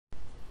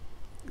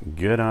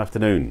Good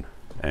afternoon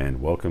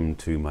and welcome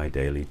to my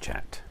daily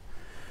chat.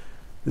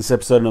 This is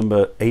episode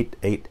number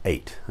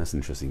 888. That's an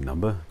interesting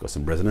number, got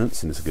some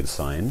resonance and it's a good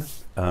sign.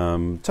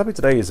 Topic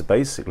today is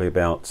basically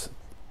about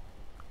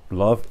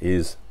love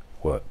is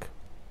work.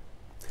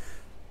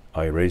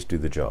 Are you ready to do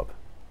the job?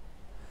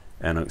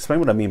 And I'll explain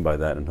what I mean by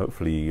that, and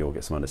hopefully you'll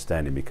get some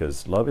understanding,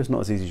 because love is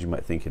not as easy as you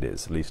might think it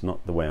is, at least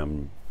not the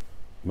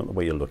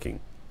way you're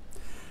looking.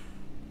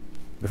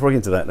 Before I get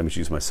into that, let me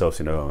introduce myself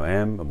so you know who I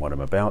am and what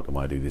I'm about and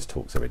why I do these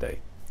talks every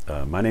day.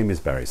 My name is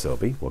Barry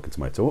Selby. Welcome to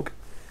my talk.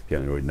 If you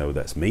don't already know,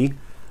 that's me.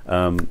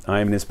 I am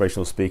an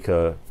inspirational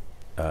speaker,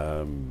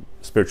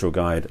 spiritual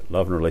guide,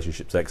 love and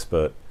relationships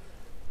expert,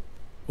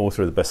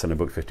 author of the best-selling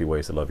book 50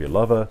 Ways to Love Your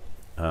Lover.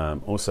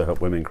 Also help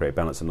women create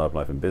balance in love,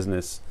 life and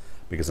business,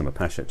 because I'm a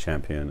passionate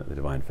champion of the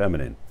divine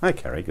feminine. Hi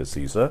Carrie, good to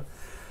see you, sir.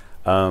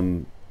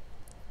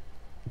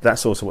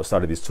 That's also what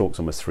started these talks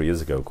almost 3 years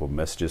ago, called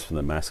Messages from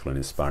the Masculine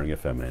Inspiring a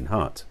Feminine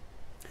Heart.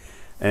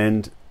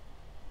 And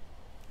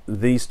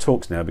these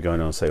talks now have been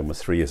going on, say,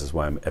 almost 3 years. Is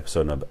why I'm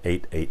episode number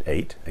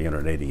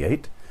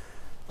 888.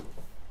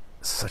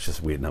 Such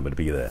a weird number to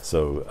be there.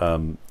 So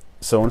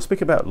I want to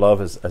speak about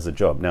love as a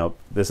job. Now,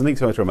 there's something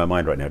going through my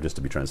mind right now, just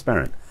to be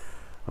transparent.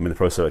 I'm in the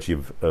process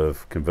actually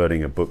of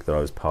converting a book that I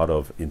was part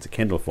of into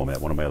Kindle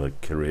format. One of my other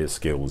career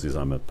skills is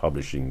I'm a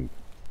publishing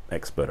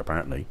expert,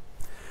 apparently.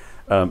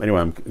 Anyway,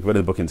 I'm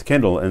converting the book into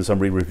Kindle, and so I'm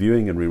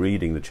re-reviewing and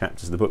rereading the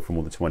chapters of the book from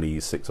all the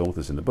 26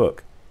 authors in the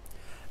book.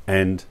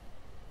 And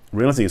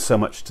realizing there's so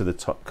much to the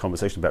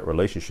conversation about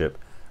relationship,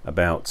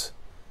 about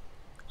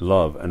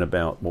love, and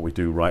about what we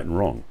do right and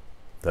wrong,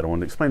 that I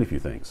want to explain a few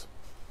things.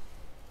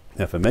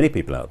 Now, for many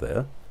people out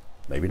there,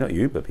 maybe not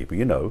you, but people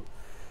you know,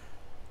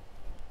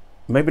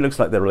 maybe it looks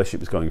like their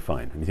relationship is going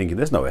fine. And you're thinking,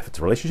 there's no effort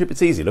to relationship,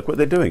 it's easy, look what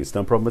they're doing, it's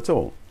no problem at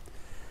all.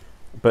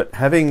 But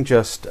having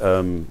just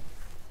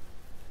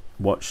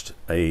watched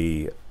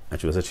I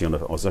was actually on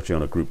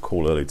a group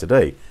call earlier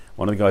today.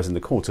 One of the guys in the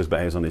call talks about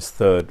how he was on his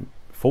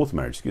fourth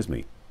marriage,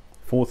 and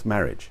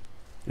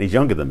he's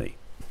younger than me.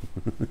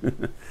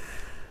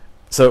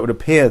 So it would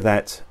appear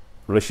that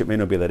relationship may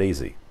not be that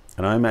easy,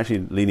 and I'm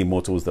actually leaning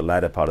more towards the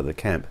latter part of the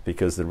camp,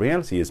 because the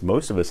reality is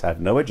most of us have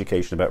no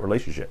education about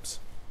relationships.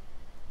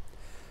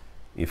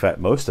 In fact,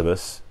 most of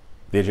us,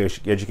 the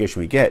education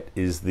we get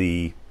is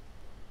the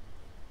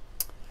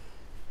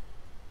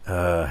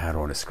how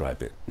do I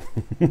describe it?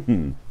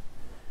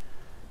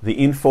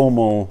 The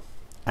informal,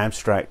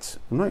 abstract,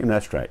 not even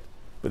abstract,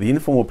 but the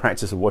informal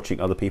practice of watching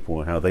other people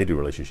and how they do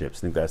relationships.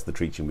 I think that's the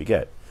teaching we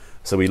get.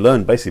 So we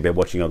learn basically by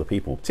watching other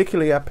people,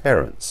 particularly our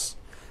parents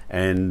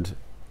and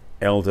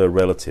elder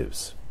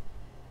relatives.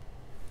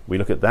 We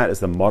look at that as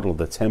the model,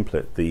 the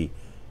template, the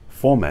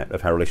format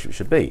of how relationships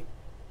should be.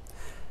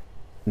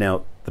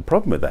 Now, the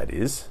problem with that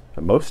is,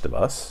 for most of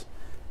us,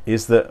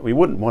 is that we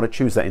wouldn't want to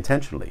choose that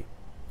intentionally.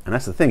 And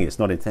that's the thing, it's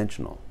not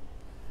intentional.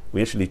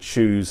 We actually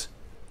choose,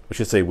 I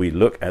should say, we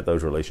look at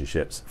those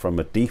relationships from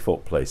a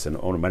default place, an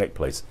automatic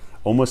place,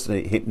 almost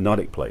a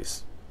hypnotic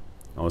place.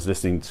 I was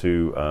listening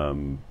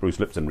to Bruce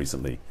Lipton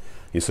recently.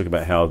 He was talking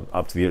about how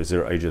up to the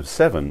age of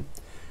 7,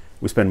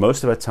 we spend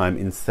most of our time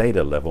in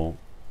theta level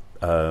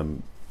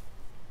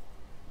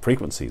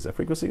frequencies. A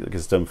frequency,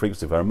 because it's the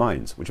frequency of our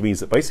minds, which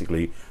means that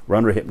basically we're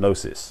under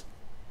hypnosis.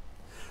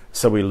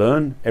 So we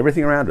learn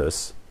everything around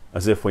us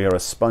as if we are a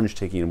sponge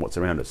taking in what's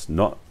around us,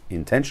 not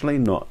intentionally,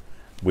 not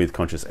with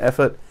conscious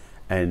effort,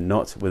 and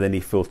not with any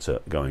filter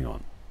going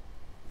on.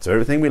 So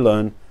everything we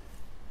learn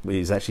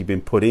is actually been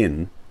put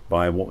in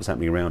by what was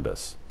happening around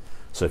us.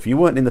 So if you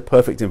weren't in the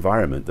perfect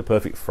environment, the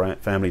perfect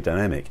family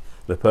dynamic,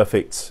 the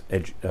perfect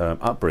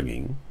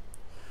upbringing,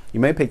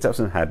 you may have picked up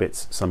some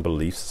habits, some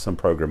beliefs, some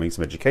programming,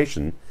 some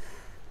education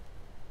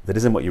that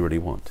isn't what you really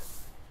want.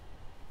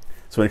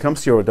 So when it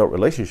comes to your adult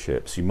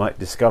relationships, you might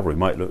discover,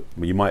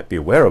 you might be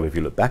aware of, if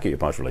you look back at your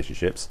past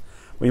relationships,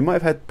 where you might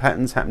have had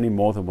patterns happening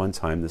more than one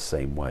time the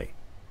same way.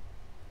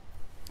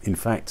 In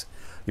fact,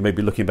 you may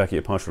be looking back at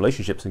your past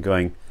relationships and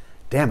going,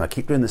 damn, I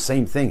keep doing the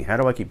same thing. How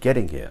do I keep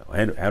getting here?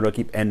 How do I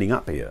keep ending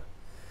up here?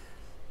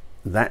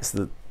 That's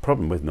the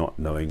problem with not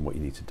knowing what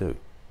you need to do.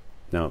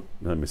 Now,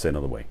 let me say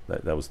another way.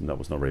 That was not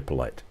very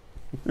polite.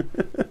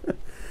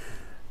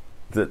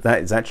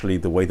 that is actually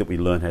the way that we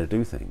learn how to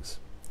do things.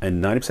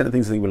 And 90% of the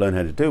things that we learn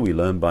how to do, we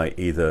learn by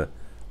either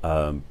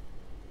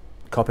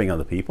copying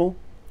other people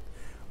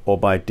or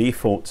by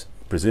default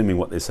presuming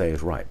what they say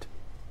is right.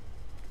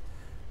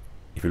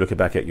 If you look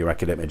back at your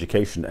academic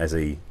education as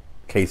a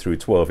K through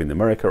 12 in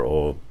America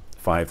or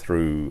 5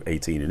 through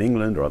 18 in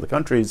England or other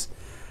countries,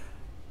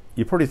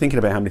 you're probably thinking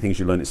about how many things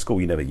you learn at school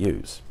you never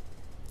use.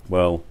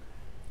 Well,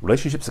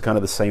 relationships are kind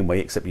of the same way,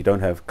 except you don't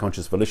have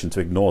conscious volition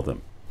to ignore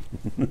them.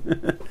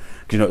 Because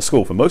you know, at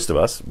school, for most of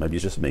us, maybe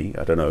it's just me,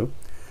 I don't know,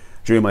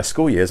 during my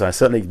school years, I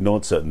certainly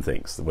ignored certain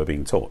things that were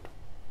being taught.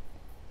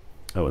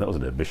 Oh, that was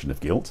an admission of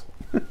guilt,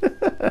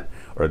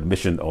 or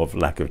admission of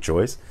lack of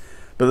choice.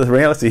 But the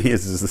reality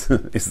is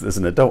as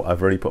an adult,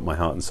 I've already put my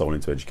heart and soul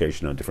into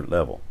education on a different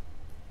level.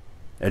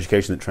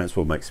 Education that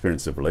transformed my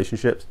experience of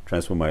relationships,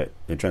 transformed my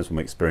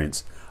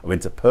experience of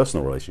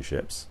interpersonal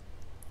relationships,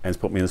 and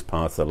it's put me on this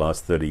path the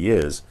last 30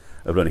 years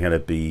of learning how to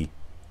be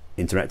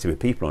interactive with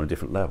people on a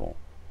different level.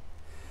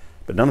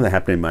 But none of that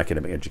happened in my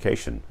academic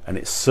education, and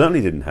it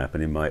certainly didn't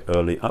happen in my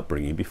early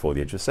upbringing before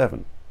the age of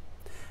 7.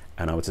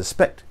 And I would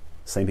suspect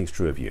the same thing's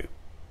true of you.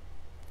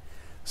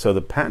 So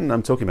the pattern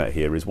I'm talking about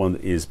here is one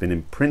that has been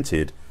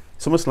imprinted.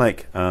 It's almost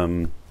like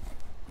I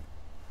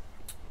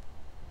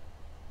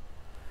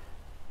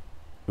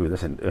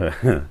just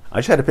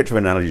had a picture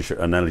of an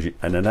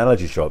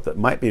analogy shop that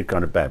might be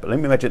kind of bad, but let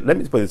me put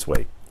it this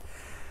way.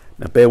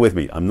 Now bear with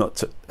me, I'm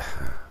not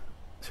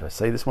should I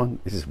say this one?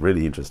 This is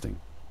really interesting.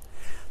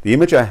 The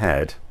image I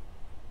had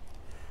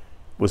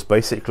was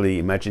basically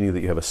imagining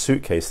that you have a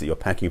suitcase that you're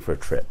packing for a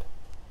trip.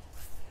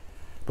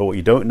 But what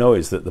you don't know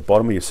is that the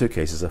bottom of your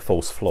suitcase is a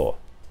false floor.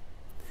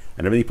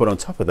 And everything you put on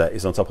top of that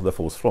is on top of the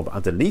false floor. But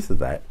underneath of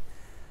that,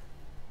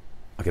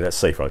 okay, that's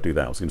safer, I'll do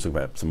that. I was going to talk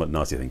about some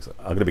nasty things.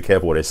 I'm going to be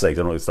careful what I say because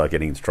I don't want to start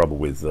getting into trouble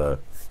with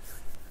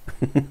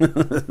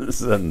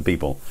certain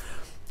people.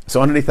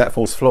 So underneath that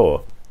false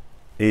floor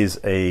is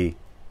a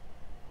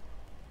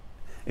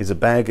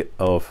bag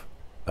of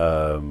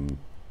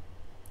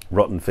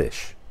rotten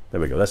fish.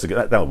 There we go.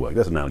 That'll work.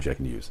 That's an analogy I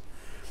can use.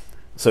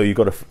 So you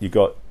put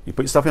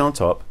your stuff in on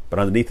top, but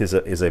underneath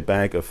is a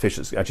bag of fish.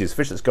 It's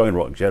fish that's going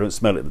rotten because you don't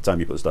smell it at the time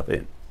you put the stuff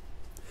in.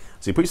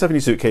 So you put your stuff in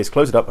your suitcase,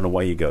 close it up, and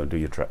away you go and do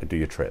your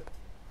trip.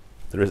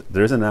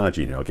 There is an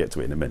analogy here. I'll get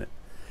to it in a minute.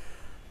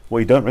 What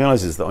you don't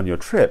realize is that on your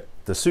trip,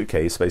 the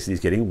suitcase basically is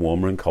getting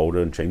warmer and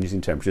colder and changes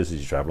in temperatures as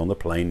you travel on the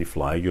plane, you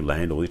fly, you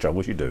land, all these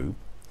travels you do.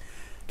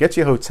 Get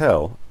to your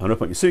hotel and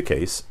open up your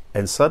suitcase,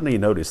 and suddenly you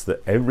notice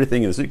that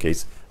everything in the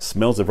suitcase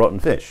smells of rotten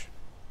fish.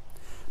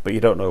 But you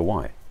don't know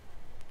why.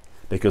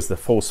 Because the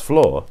false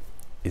floor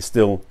is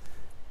still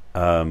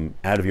out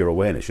of your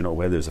awareness. You're not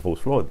aware there's a false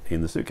floor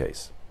in the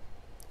suitcase.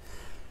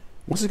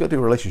 What's it got to do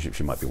with relationships,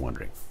 you might be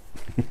wondering?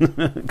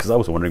 Because I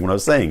was wondering when I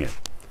was saying it.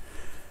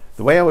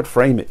 The way I would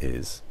frame it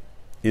is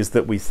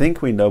that we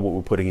think we know what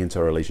we're putting into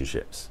our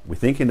relationships. We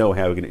think we know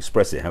how we can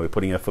express it, how we're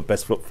putting our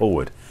best foot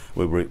forward.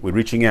 We're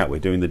reaching out, we're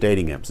doing the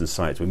dating apps and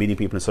sites, we're meeting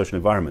people in social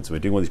environments, we're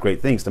doing all these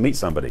great things to meet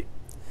somebody.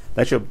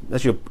 That's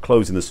your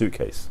clothes in the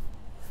suitcase.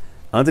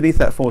 Underneath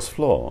that false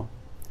floor,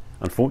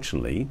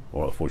 unfortunately,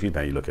 or unfortunately,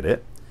 how you look at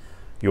it,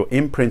 your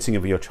imprinting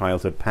of your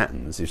childhood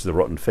patterns is the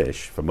rotten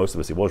fish. For most of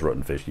us, it was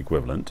rotten fish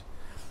equivalent.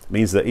 It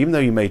means that even though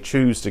you may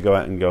choose to go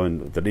out and go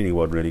in the dating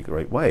world in a really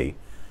great way,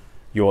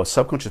 your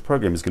subconscious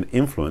program is going to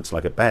influence,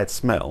 like a bad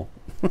smell,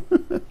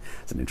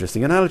 it's an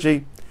interesting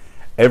analogy,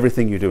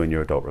 everything you do in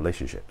your adult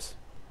relationships.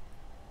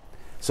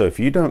 So if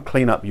you don't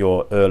clean up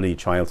your early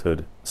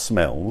childhood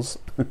smells,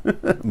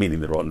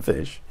 meaning the rotten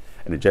fish,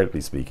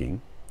 energetically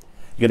speaking,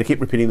 you're going to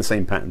keep repeating the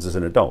same patterns as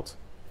an adult.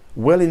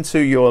 Well into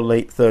your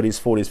late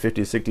 30s, 40s,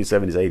 50s, 60s,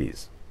 70s,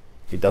 80s.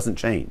 It doesn't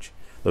change.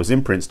 Those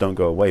imprints don't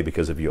go away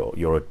because of your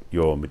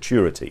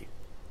maturity.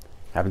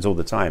 Happens all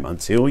the time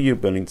until you're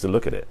willing to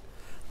look at it.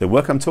 The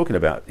work I'm talking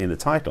about in the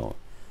title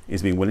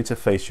is being willing to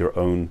face your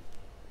own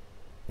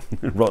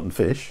rotten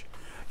fish,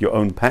 your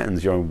own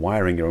patterns, your own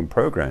wiring, your own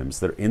programs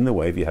that are in the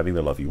way of you having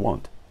the love you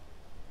want.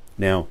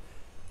 Now,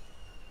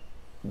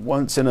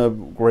 once in a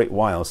great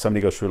while,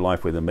 somebody goes through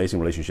life with amazing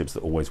relationships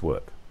that always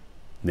work.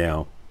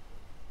 Now,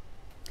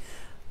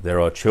 there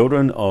are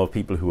children of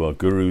people who are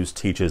gurus,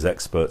 teachers,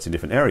 experts in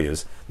different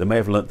areas that may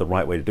have learnt the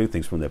right way to do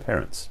things from their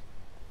parents.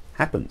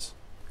 Happens.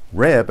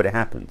 Rare, but it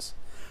happens.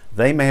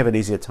 They may have an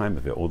easier time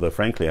of it, although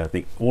frankly I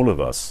think all of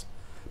us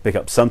pick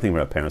up something from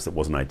our parents that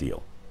wasn't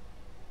ideal.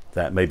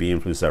 That maybe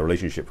influenced our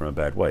relationship from a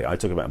bad way. I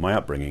talk about my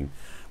upbringing.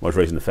 I was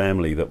raised in a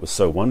family that was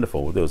so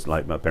wonderful. There was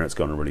like my parents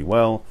got on really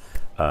well.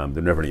 There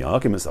were never any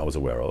arguments that I was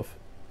aware of.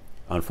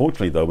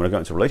 Unfortunately though, when I got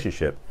into a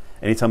relationship,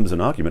 anytime there's an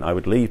argument I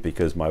would leave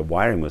because my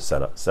wiring was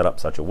set up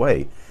such a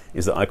way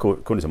is that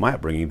according to my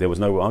upbringing there was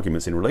no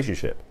arguments in a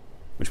relationship.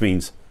 Which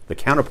means the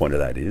counterpoint of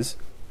that is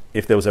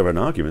if there was ever an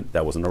argument,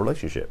 that wasn't a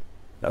relationship.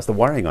 That's the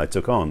wiring I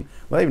took on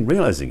without even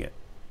realizing it.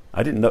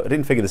 I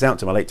didn't figure this out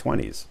until my late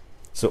 20s.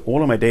 So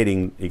all of my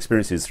dating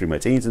experiences through my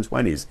teens and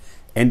 20s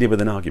ended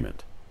with an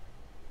argument.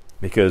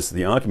 Because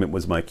the argument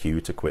was my cue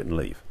to quit and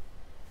leave.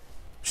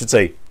 I should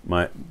say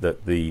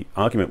that the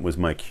argument was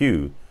my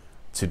cue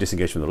to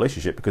disengage from the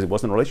relationship because it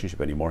wasn't a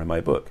relationship anymore in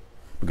my book.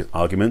 Because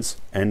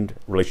arguments and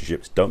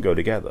relationships don't go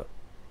together.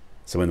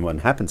 So when one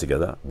happened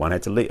together, one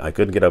had to leave. I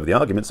couldn't get over the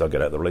argument, so I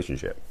got out of the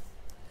relationship.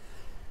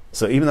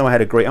 So even though I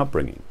had a great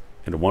upbringing,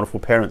 and wonderful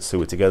parents who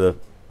were together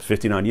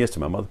 59 years till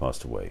my mother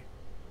passed away,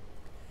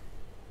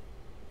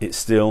 it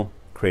still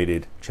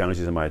created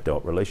challenges in my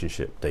adult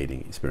relationship dating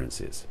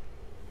experiences.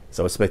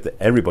 So I suspect that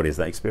everybody has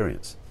that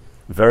experience.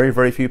 Very,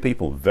 very few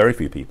people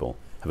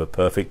have a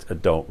perfect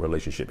adult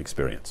relationship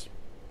experience.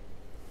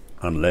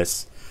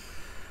 Unless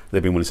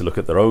they've been willing to look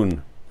at their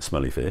own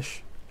smelly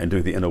fish and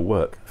do the inner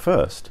work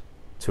first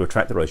to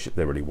attract the relationship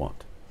they really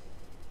want.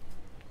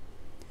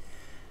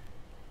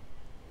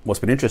 What's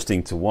been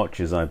interesting to watch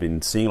is I've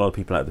been seeing a lot of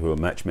people out there who are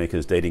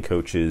matchmakers, dating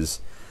coaches,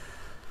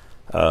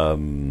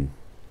 that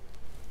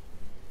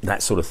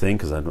sort of thing,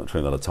 because I'm not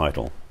showing that a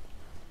title,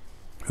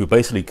 who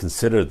basically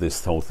consider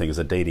this whole thing as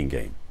a dating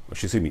game.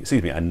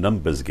 excuse me, a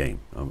numbers game.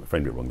 I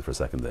framed it wrong for a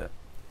second there.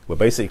 Where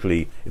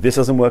basically, if this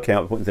doesn't work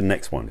out, put it in the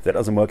next one. If that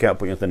doesn't work out,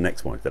 put it in the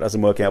next one. If that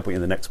doesn't work out, put it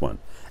in the next one.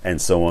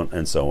 And so on,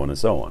 and so on, and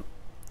so on.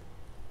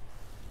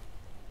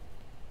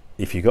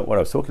 If you got what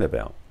I was talking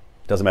about,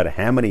 doesn't matter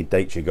how many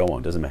dates you go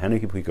on, doesn't matter how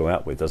many people you go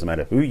out with, doesn't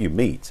matter who you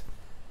meet,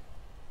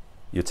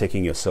 you're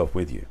taking yourself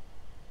with you.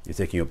 You're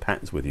taking your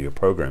patterns with you, your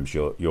programs,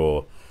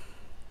 your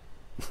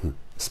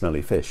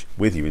smelly fish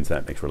with you into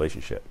that next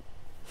relationship.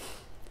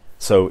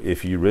 So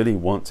if you really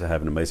want to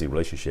have an amazing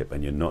relationship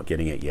and you're not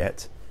getting it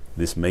yet,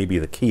 this may be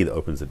the key that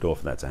opens the door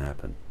for that to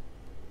happen.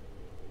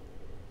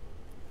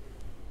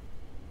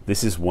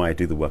 This is why I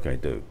do the work I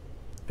do,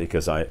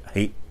 because I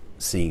hate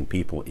seeing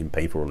people in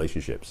painful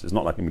relationships. It's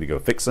not like I'm going to go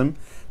fix them,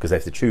 because they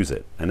have to choose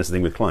it. And that's the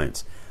thing with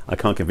clients. I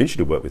can't convince you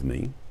to work with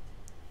me,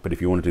 but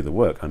if you want to do the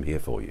work, I'm here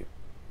for you.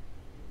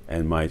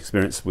 And my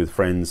experience with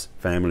friends,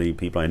 family,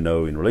 people I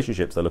know in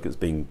relationships that look at as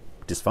being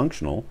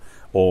dysfunctional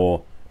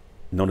or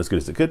not as good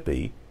as it could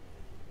be,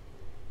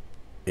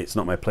 it's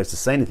not my place to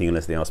say anything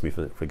unless they ask me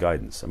for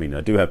guidance. I mean,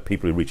 I do have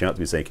people who reach out to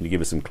me and say, can you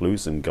give us some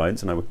clues, some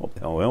guidance, and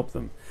I'll help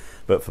them.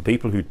 But for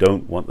people who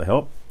don't want the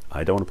help,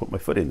 I don't want to put my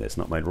foot in there. It's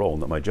not my role,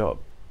 not my job.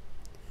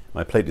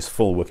 My plate is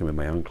full working with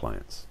my own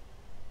clients.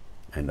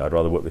 And I'd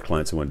rather work with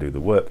clients who want to do the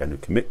work and who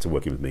commit to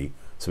working with me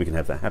so we can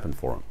have that happen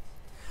for them.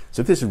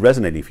 So if this is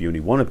resonating for you and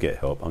you want to get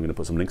help, I'm going to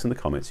put some links in the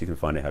comments so you can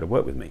find out how to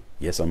work with me.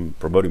 Yes, I'm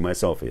promoting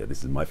myself here.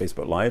 This is my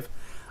Facebook Live.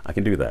 I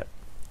can do that.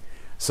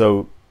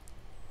 So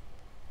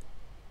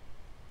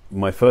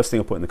my first thing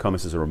I'll put in the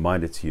comments as a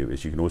reminder to you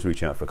is you can always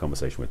reach out for a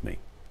conversation with me.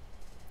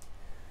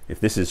 If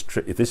this is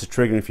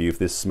triggering for you, if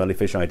this smelly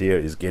fish idea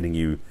is getting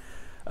you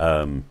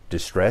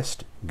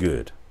distressed,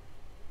 good.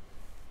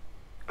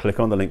 Click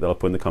on the link that I'll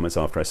put in the comments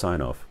after I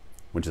sign off,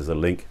 which is a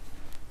link.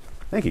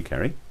 Thank you,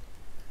 Carrie.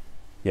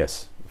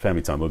 Yes,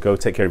 family time. We'll go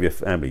take care of your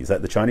family. Is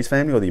that the Chinese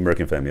family or the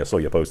American family? I saw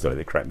your post earlier.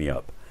 They cracked me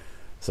up.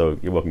 So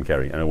you're welcome,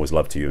 Carrie. And I always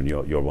love to you and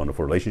your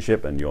wonderful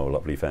relationship and your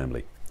lovely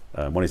family.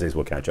 One of these days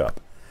we'll catch up.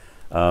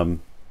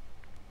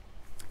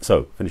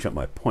 So finish up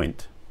my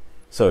point.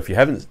 So if you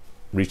haven't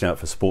reached out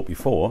for support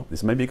before,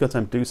 this may be a good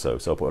time to do so.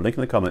 So I'll put a link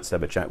in the comments to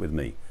have a chat with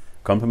me.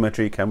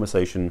 Complimentary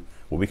conversation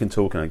where we can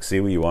talk and I can see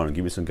where you are and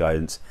give you some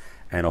guidance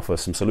and offer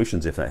some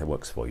solutions if that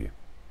works for you.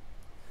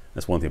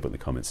 That's one thing I put in the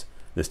comments.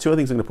 There's two other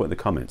things I'm going to put in the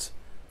comments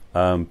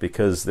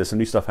because there's some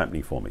new stuff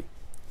happening for me.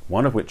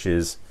 One of which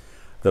is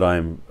that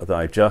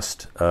I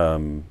just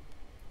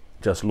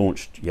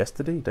launched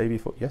yesterday, day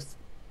before,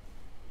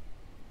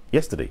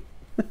 yesterday.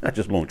 I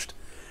just launched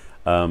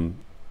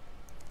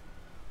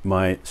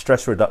my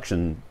stress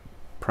reduction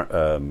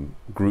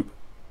group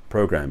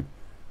program.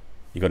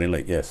 You got in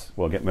late, yes.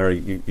 Well, get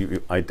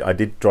married. I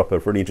did drop a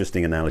really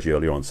interesting analogy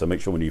earlier on, so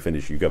make sure when you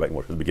finish, you go back and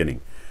watch the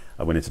beginning.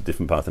 I went into a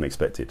different path than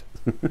expected.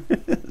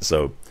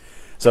 so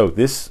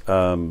this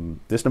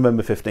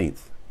November 15th,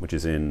 which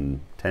is in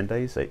 10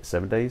 days,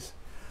 7 days,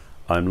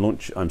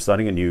 I'm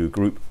starting a new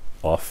group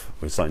off.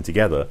 We're starting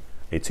together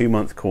a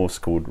 2-month course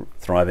called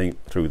Thriving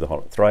Through the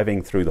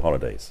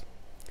Holidays.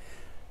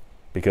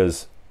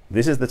 Because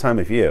this is the time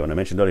of year, and I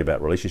mentioned earlier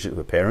about relationships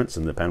with parents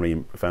and the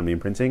family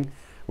imprinting,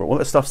 where all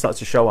that stuff starts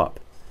to show up.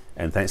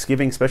 And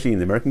Thanksgiving, especially in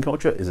the American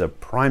culture, is a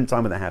prime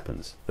time when that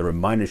happens. The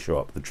reminders show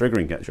up, the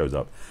triggering shows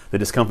up, the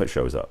discomfort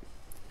shows up.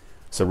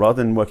 So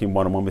rather than working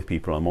one-on-one with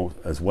people,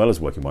 as well as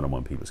working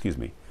one-on-one people,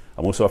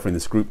 I'm also offering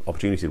this group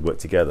opportunity to work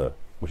together,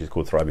 which is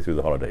called Thriving Through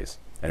the Holidays.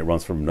 And it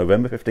runs from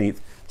November 15th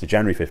to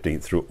January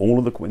 15th through all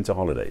of the winter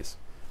holidays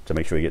to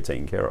make sure you get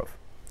taken care of.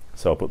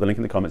 So I'll put the link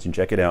in the comments and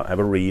check it out, have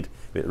a read.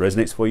 If it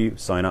resonates for you,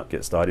 sign up,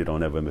 get started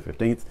on November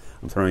 15th.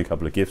 I'm throwing a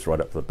couple of gifts right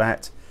up to the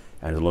bat,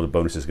 and there's a lot of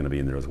bonuses going to be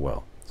in there as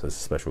well. So it's a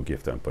special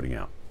gift that I'm putting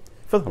out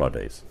for the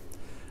holidays.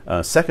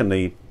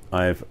 Secondly,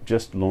 I've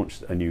just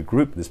launched a new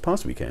group this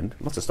past weekend.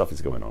 Lots of stuff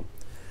is going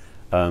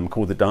on,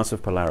 called the Dance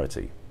of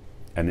Polarity.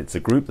 And it's a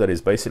group that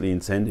is basically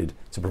intended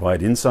to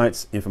provide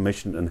insights,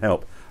 information, and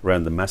help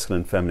around the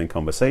masculine-feminine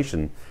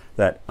conversation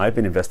that I've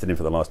been invested in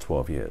for the last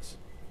 12 years.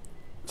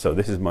 So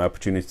this is my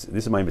opportunity,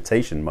 this is my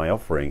invitation, my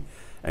offering,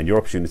 and your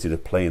opportunity to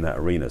play in that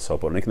arena. So I'll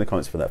put a link in the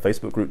comments for that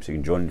Facebook group so you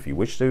can join if you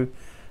wish to.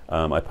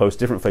 I post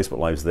different Facebook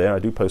Lives there. I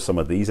do post some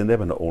of these in there,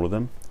 but not all of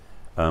them.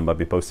 I'll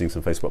be posting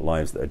some Facebook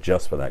Lives that are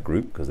just for that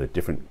group because they're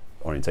different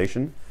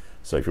orientation.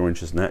 So if you're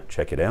interested in that,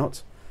 check it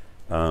out.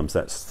 So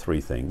that's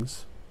 3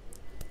 things.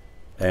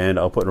 And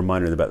I'll put a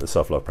reminder in about the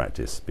self-love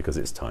practice because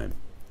it's time.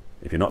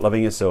 If you're not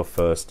loving yourself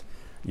first,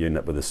 you end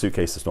up with a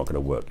suitcase that's not going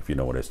to work, if you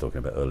know what I was talking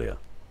about earlier.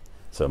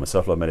 So my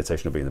self-love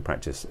meditation will be in the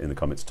practice in the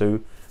comments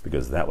too,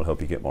 because that will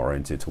help you get more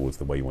oriented towards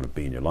the way you want to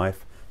be in your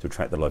life to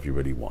attract the love you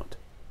really want.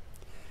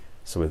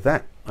 So with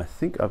that, I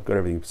think I've got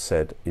everything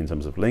said in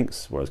terms of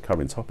links, where I was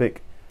covering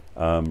topic.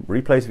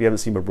 Replays if you haven't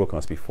seen my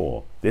broadcast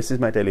before. This is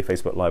my daily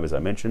Facebook Live, as I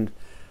mentioned.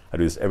 I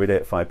do this every day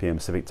at 5 p.m.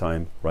 Pacific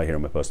time, right here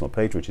on my personal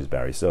page, which is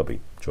Barry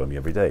Selby. Join me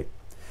every day.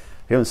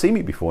 If you haven't seen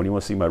me before and you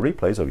want to see my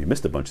replays, or you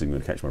missed a bunch of them, you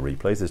want to catch my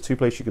replays, there's 2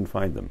 places you can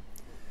find them.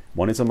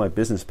 One is on my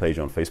business page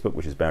on Facebook,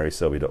 which is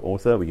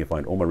barryselby.author, where you can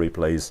find all my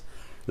replays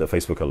that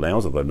Facebook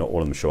allows, although not all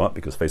of them show up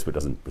because Facebook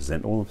doesn't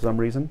present all of them for some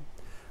reason.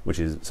 which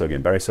is, so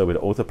again, Barry Selby, the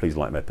author. Please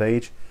like my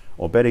page.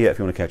 Or better yet, if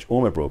you want to catch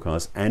all my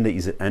broadcasts and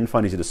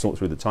find easy to sort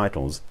through the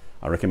titles,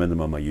 I recommend them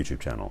on my YouTube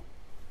channel.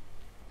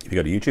 If you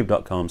go to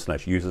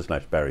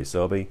youtube.com/user/Barry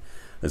Selby,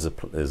 there's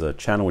a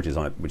channel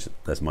which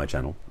that's my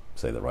channel,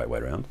 say the right way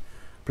around.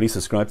 Please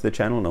subscribe to the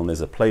channel, and there's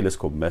a playlist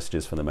called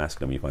Messages for the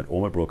Masculine. You find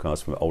all my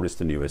broadcasts from oldest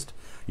to newest.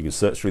 You can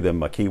search through them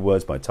by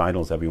keywords, by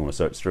titles, however you want to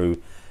search through,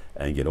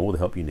 and get all the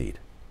help you need.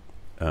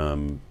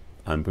 I'm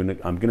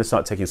gonna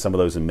start taking some of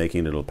those and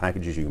making little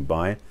packages you can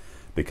buy,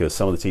 because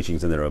some of the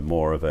teachings in there are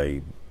more of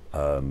a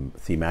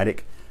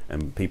thematic,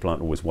 and people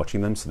aren't always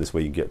watching them. So this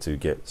way you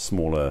get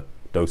smaller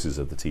doses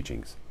of the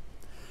teachings.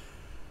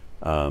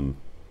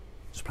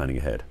 Just planning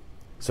ahead.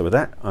 So with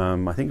that,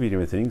 I think we do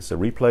everything. So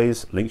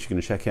replays, links you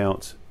can check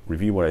out,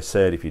 review what I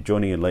said. If you're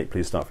joining in late,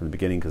 please start from the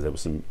beginning, because there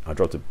was I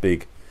dropped a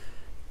big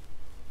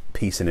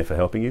piece in it for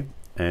helping you.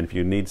 And if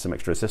you need some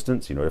extra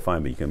assistance, you notify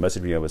me. You can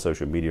message me over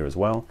social media as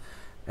well,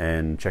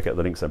 and check out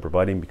the links I'm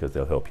providing, because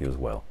they'll help you as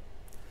well.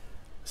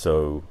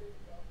 So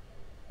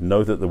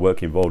know that the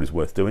work involved is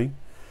worth doing,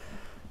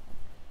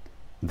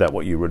 that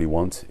what you really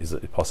want is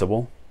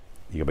possible.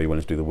 You gotta be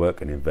willing to do the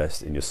work and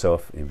invest in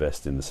yourself,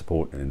 invest in the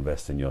support, and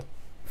invest in your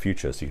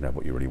future, so you can have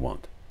what you really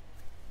want.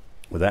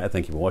 With that, I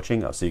thank you for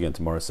watching. I'll see you again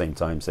tomorrow, same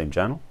time, same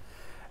channel.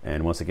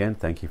 And once again,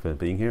 thank you for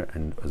being here.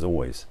 And as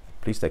always,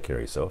 please take care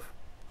of yourself.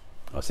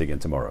 I'll see you again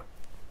tomorrow.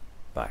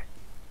 Bye.